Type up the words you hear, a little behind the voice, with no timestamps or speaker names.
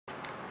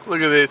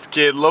Look at this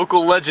kid,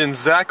 local legend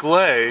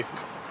z-ley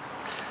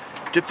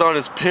gets on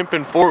his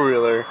pimpin'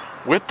 four-wheeler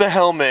with the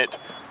helmet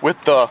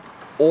with the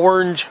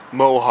orange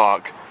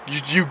mohawk.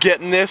 You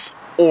getting this?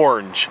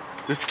 Orange.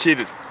 This kid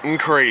is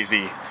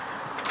crazy.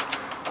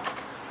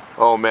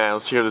 Oh man,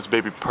 let's hear this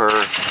baby purr.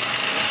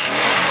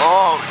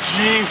 Oh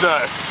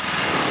Jesus!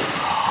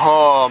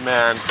 Oh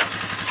man,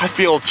 I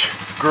feel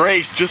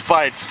great just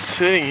by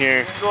sitting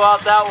here. Go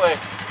out that way.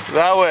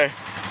 That way.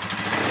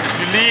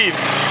 You lead.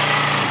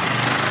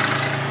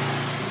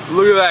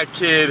 Look at that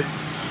kid.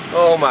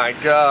 Oh my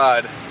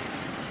God.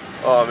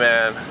 Oh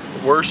man.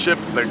 Worship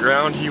the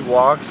ground he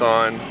walks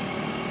on.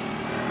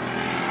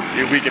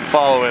 See if we can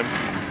follow him.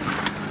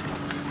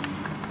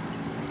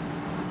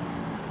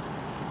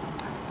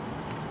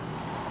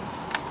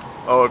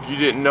 Oh, if you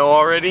didn't know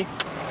already,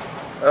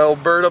 that little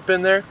bird up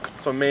in there,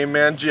 it's my main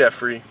man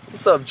Jeffrey.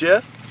 What's up,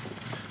 Jeff?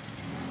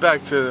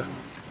 Back to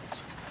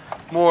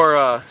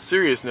more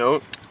serious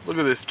note. Look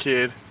at this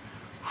kid.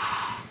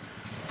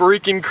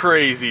 Freaking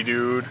crazy,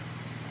 dude.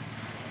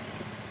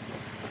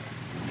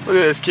 Look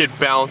at this kid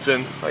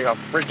bouncing like a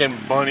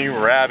freaking bunny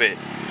rabbit.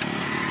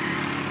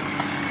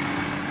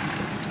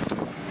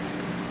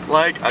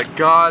 Like a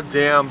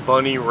goddamn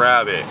bunny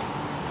rabbit.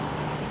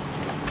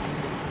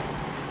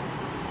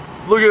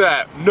 Look at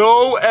that.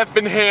 No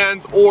effing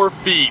hands or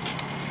feet.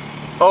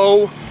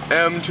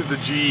 O-M to the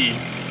G.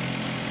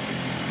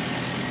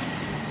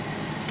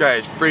 This guy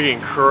is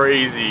freaking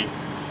crazy.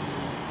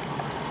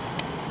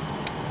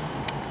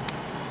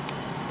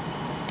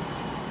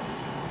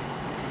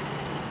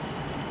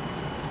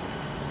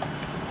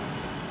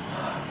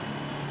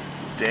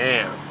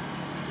 Damn.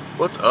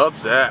 What's up,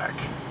 Zach?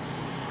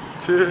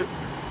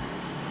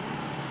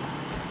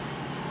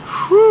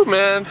 Whew,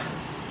 man.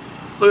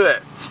 Look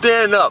at that.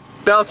 Standing up.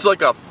 Bounce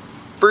like a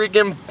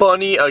freaking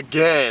bunny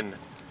again.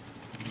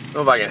 I don't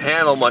know if I can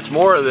handle much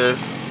more of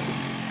this.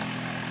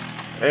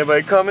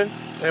 Anybody coming?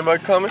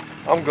 Anybody coming?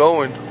 I'm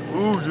going.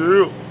 Ooh,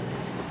 yeah.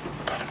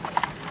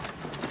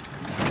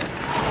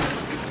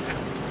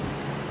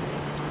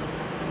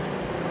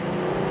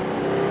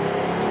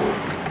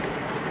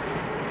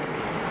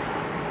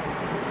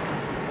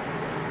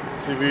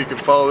 See if we can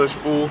follow this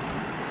fool.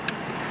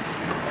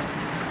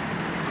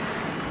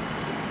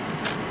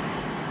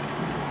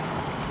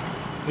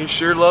 He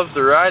sure loves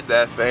to ride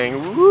that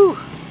thing. Woo!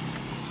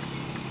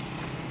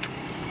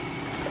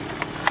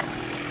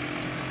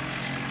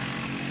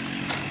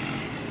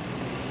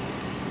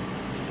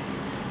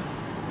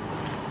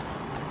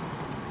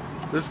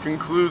 This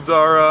concludes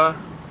our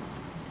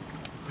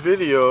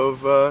video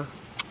of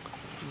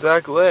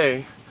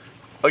z-ley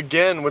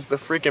again with the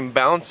freaking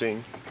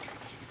bouncing.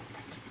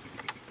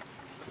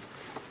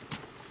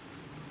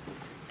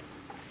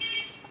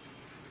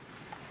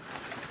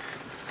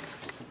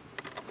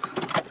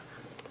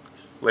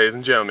 Ladies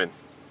and gentlemen,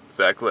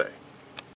 z-ley.